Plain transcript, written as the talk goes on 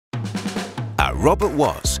Robert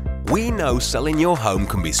Watts, we know selling your home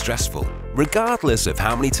can be stressful, regardless of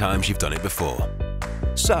how many times you've done it before.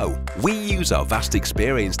 So, we use our vast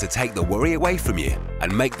experience to take the worry away from you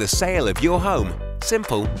and make the sale of your home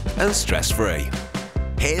simple and stress-free.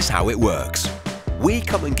 Here's how it works. We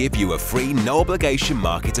come and give you a free no-obligation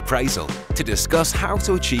market appraisal to discuss how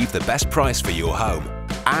to achieve the best price for your home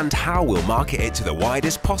and how we'll market it to the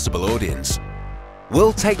widest possible audience.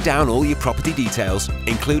 We'll take down all your property details,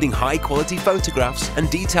 including high-quality photographs and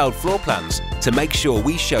detailed floor plans to make sure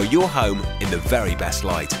we show your home in the very best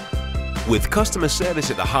light. With customer service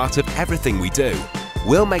at the heart of everything we do,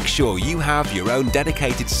 we'll make sure you have your own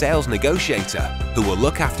dedicated sales negotiator who will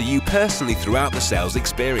look after you personally throughout the sales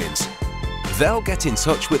experience. They'll get in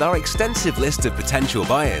touch with our extensive list of potential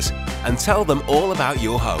buyers and tell them all about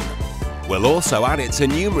your home. We'll also add it to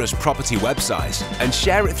numerous property websites and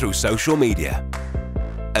share it through social media.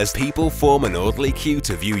 As people form an orderly queue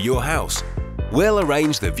to view your house, we'll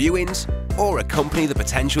arrange the viewings or accompany the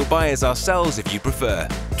potential buyers ourselves if you prefer,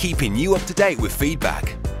 keeping you up to date with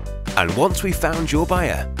feedback. And once we've found your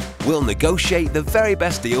buyer, we'll negotiate the very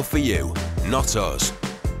best deal for you, not us.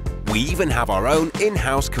 We even have our own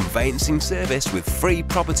in-house conveyancing service with free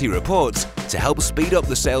property reports to help speed up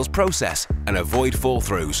the sales process and avoid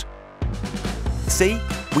fall-throughs. See,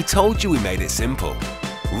 we told you we made it simple.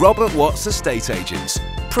 Robert Watts Estate Agents,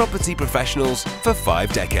 property professionals for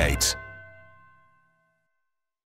 5 decades.